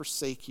you nor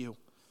forsake you.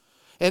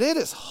 And it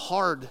is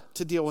hard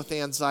to deal with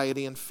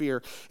anxiety and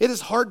fear. It is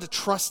hard to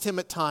trust him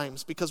at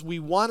times because we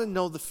want to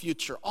know the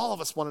future. All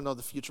of us want to know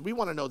the future. We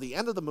want to know the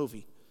end of the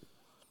movie.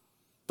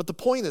 But the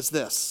point is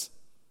this.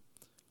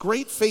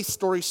 Great faith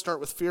stories start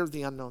with fear of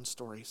the unknown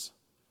stories.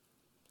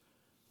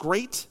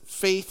 Great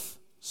faith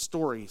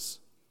stories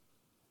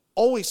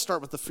always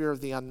start with the fear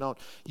of the unknown.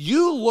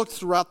 You look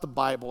throughout the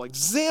Bible,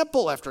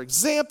 example after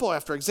example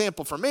after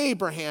example, from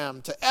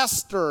Abraham to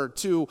Esther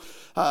to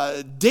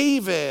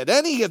David,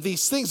 any of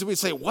these things that we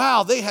say,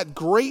 wow, they had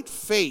great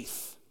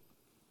faith.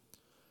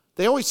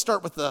 They always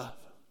start with the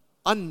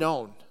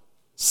unknown,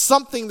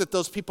 something that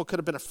those people could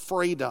have been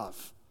afraid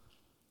of.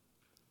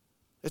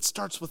 It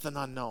starts with an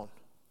unknown.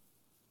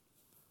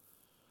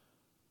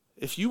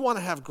 If you want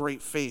to have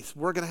great faith,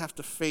 we're going to have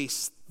to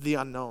face the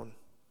unknown.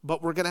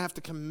 But we're going to have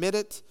to commit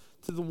it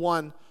to the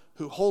one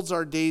who holds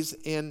our days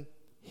in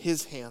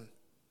his hand.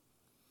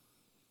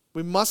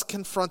 We must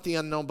confront the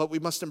unknown, but we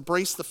must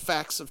embrace the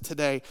facts of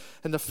today.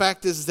 And the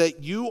fact is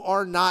that you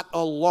are not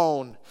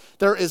alone.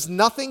 There is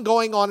nothing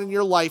going on in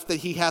your life that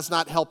he has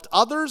not helped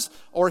others,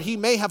 or he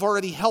may have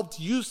already helped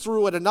you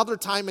through at another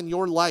time in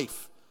your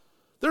life.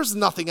 There's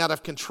nothing out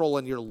of control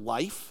in your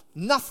life.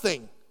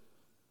 Nothing.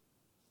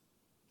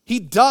 He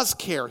does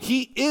care.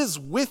 He is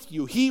with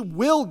you. He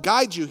will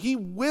guide you. He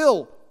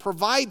will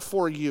provide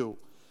for you,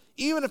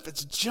 even if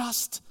it's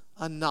just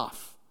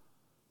enough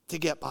to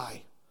get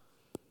by.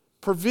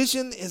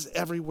 Provision is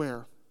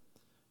everywhere.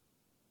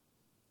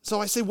 So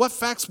I say, what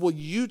facts will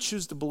you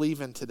choose to believe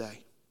in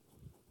today?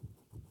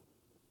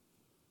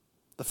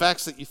 The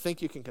facts that you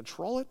think you can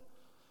control it,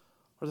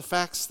 or the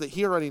facts that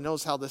he already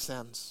knows how this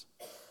ends,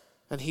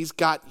 and he's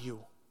got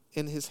you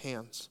in his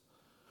hands?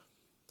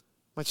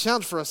 My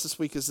challenge for us this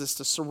week is this: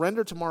 to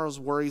surrender tomorrow's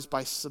worries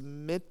by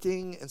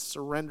submitting and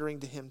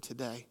surrendering to him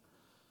today.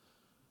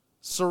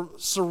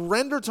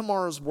 Surrender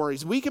tomorrow's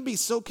worries. We can be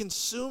so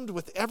consumed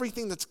with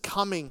everything that's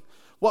coming,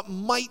 what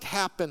might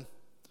happen,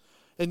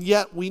 and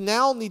yet we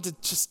now need to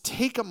just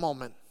take a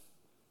moment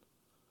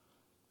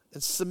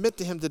and submit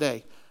to him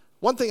today.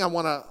 One thing I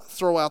want to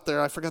throw out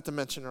there, I forgot to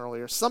mention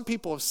earlier, some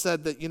people have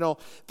said that,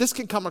 this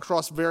can come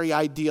across very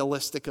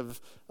idealistic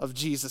of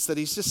Jesus, that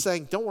he's just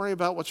saying, don't worry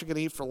about what you're going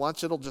to eat for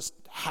lunch, it'll just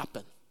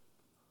happen.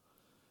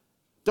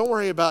 Don't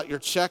worry about your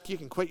check, you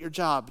can quit your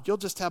job. You'll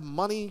just have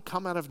money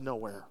come out of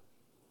nowhere.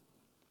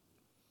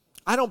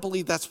 I don't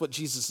believe that's what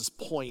Jesus'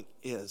 point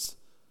is.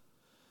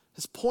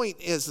 His point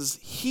is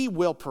he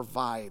will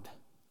provide.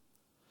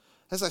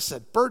 As I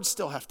said, birds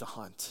still have to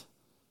hunt.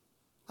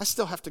 I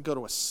still have to go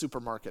to a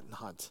supermarket and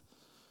hunt.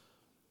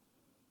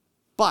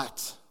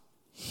 But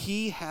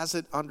he has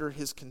it under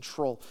his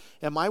control.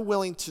 Am I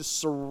willing to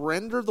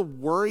surrender the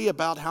worry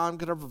about how I'm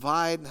going to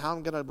provide and how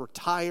I'm going to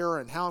retire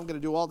and how I'm going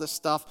to do all this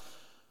stuff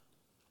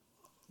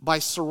by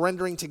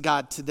surrendering to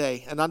God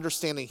today and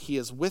understanding he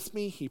is with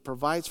me, he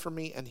provides for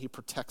me, and he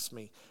protects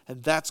me.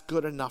 And that's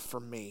good enough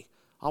for me.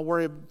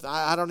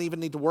 I don't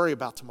even need to worry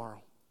about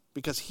tomorrow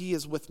because he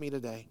is with me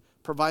today,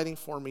 providing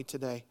for me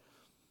today.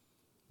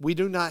 We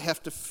do not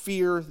have to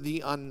fear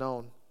the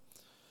unknown.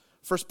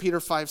 1 Peter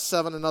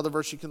 5:7, another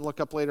verse you can look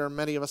up later, and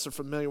many of us are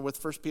familiar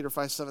with. 1 Peter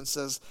 5:7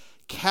 says,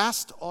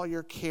 cast all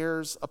your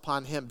cares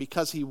upon him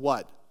because he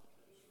what?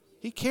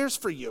 He cares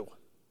for you.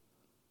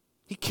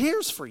 He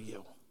cares for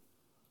you.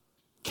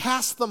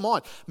 Cast them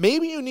on.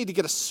 Maybe you need to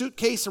get a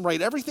suitcase and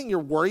write everything you're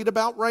worried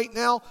about right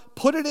now,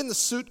 put it in the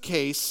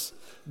suitcase,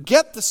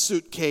 get the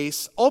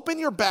suitcase, open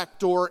your back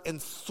door,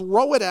 and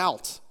throw it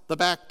out the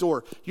back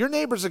door. Your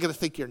neighbors are going to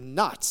think you're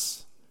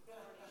nuts.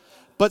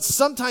 But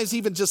sometimes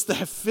even just the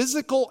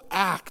physical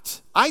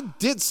act. I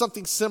did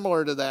something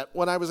similar to that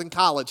when I was in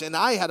college, and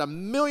I had a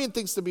million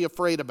things to be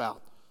afraid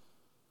about.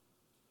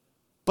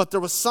 But there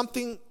was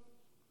something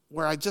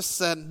where I just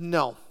said,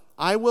 no,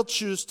 I will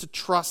choose to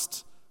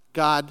trust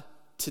God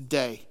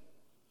today,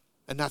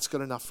 and that's good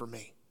enough for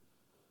me.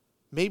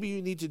 Maybe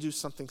you need to do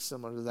something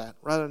similar to that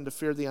rather than to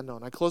fear the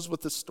unknown. I close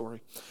with this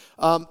story.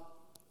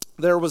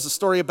 There was a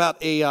story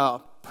about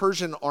a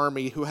Persian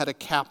army who had a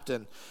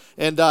captain,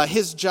 and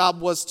his job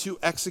was to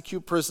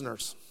execute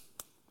prisoners.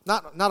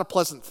 Not a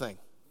pleasant thing.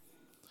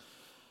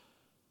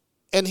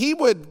 And he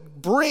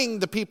would bring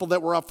the people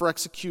that were up for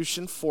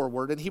execution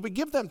forward, and he would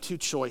give them two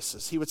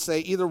choices. He would say,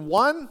 either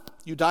one,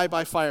 you die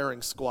by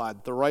firing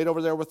squad. They're right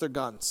over there with their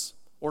guns.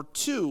 Or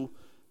two,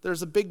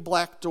 there's a big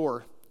black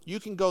door. You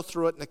can go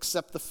through it and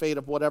accept the fate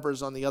of whatever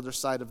is on the other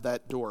side of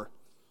that door.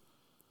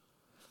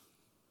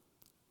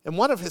 And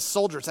one of his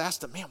soldiers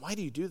asked him, man, why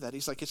do you do that?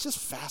 He's like, it's just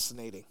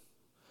fascinating.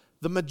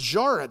 The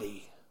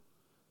majority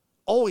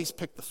always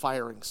pick the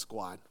firing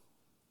squad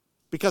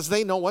because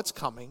they know what's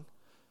coming.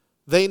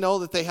 They know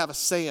that they have a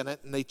say in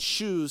it, and they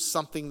choose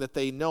something that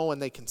they know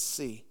and they can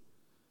see.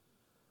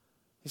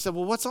 He said,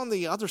 well, what's on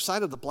the other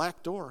side of the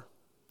black door?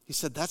 He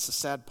said, that's the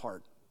sad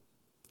part.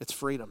 It's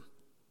freedom.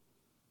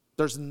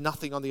 There's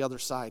nothing on the other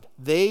side.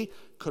 They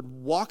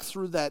could walk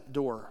through that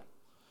door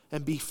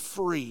and be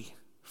free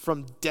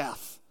from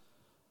death,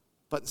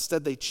 but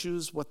instead they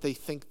choose what they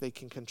think they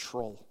can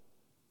control.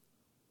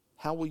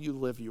 How will you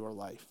live your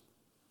life?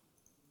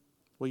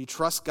 Will you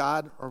trust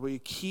God, or will you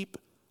keep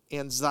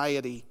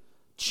anxiety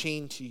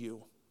chained to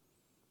you?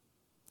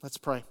 Let's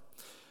pray.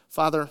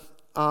 Father,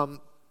 I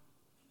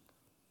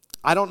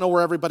don't know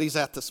where everybody's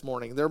at this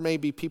morning. There may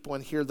be people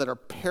in here that are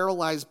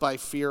paralyzed by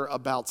fear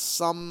about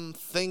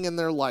something in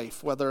their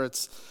life, whether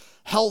it's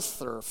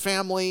health or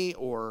family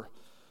or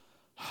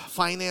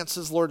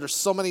finances. Lord, there's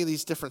so many of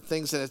these different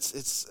things, and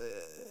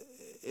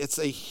it's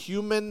a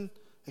human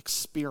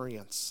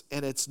experience,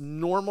 and it's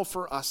normal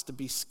for us to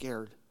be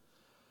scared.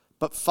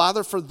 But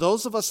Father, for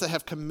those of us that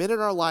have committed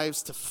our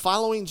lives to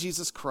following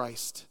Jesus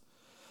Christ,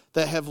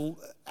 that have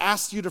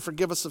asked you to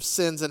forgive us of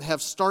sins and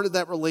have started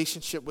that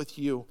relationship with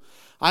you,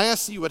 I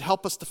ask that you would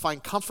help us to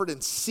find comfort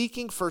in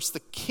seeking first the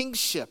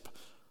kingship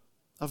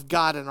of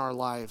God in our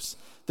lives,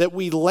 that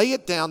we lay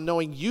it down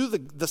knowing you,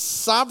 the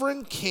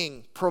sovereign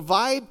King,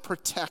 provide,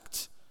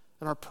 protect,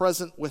 and are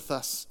present with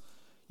us.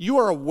 You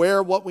are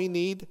aware of what we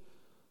need,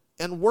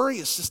 and worry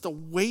is just a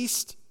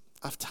waste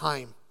of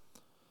time.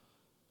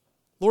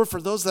 Lord,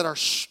 for those that are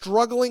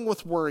struggling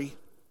with worry,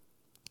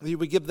 that you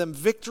would give them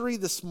victory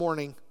this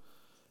morning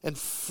and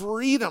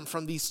freedom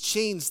from these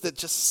chains that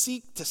just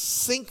seek to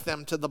sink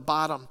them to the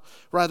bottom,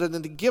 rather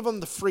than to give them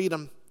the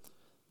freedom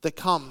that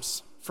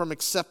comes from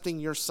accepting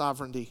your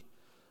sovereignty.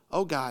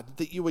 Oh God,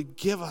 that you would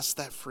give us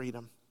that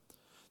freedom.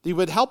 That you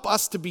would help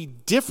us to be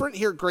different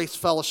here at Grace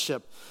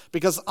Fellowship,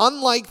 because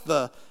unlike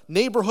the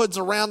neighborhoods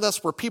around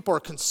us where people are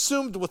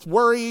consumed with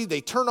worry,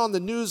 they turn on the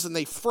news and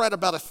they fret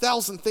about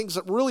 1,000 things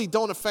that really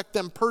don't affect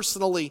them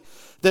personally,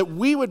 that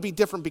we would be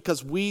different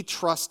because we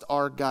trust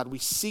our God. We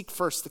seek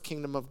first the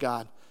kingdom of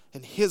God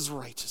and his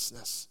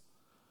righteousness.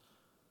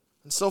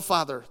 And so,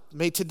 Father,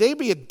 may today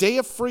be a day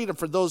of freedom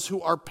for those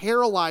who are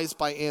paralyzed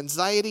by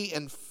anxiety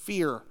and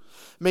fear.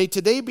 May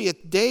today be a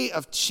day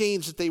of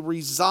change, that they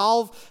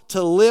resolve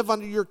to live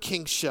under your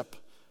kingship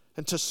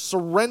and to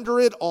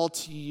surrender it all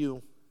to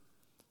you.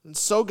 And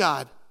so,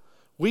 God,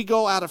 we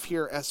go out of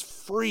here as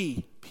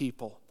free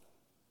people,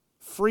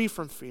 free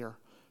from fear,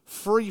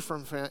 free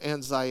from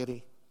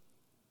anxiety.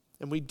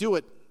 And we do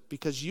it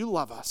because you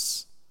love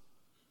us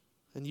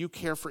and you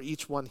care for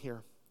each one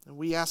here. And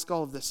we ask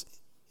all of this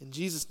in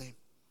Jesus' name.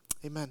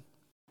 Amen.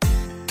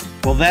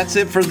 Well, that's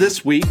it for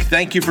this week.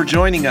 Thank you for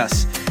joining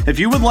us. If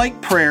you would like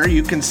prayer,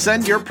 you can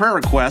send your prayer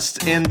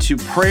request into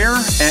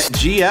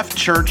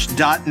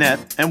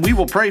prayer@gfchurch.net, and we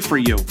will pray for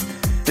you.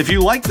 If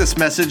you like this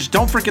message,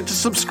 don't forget to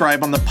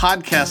subscribe on the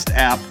podcast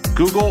app,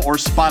 Google or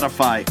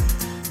Spotify.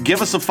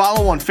 Give us a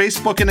follow on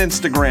Facebook and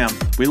Instagram.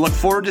 We look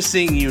forward to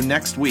seeing you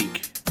next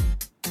week.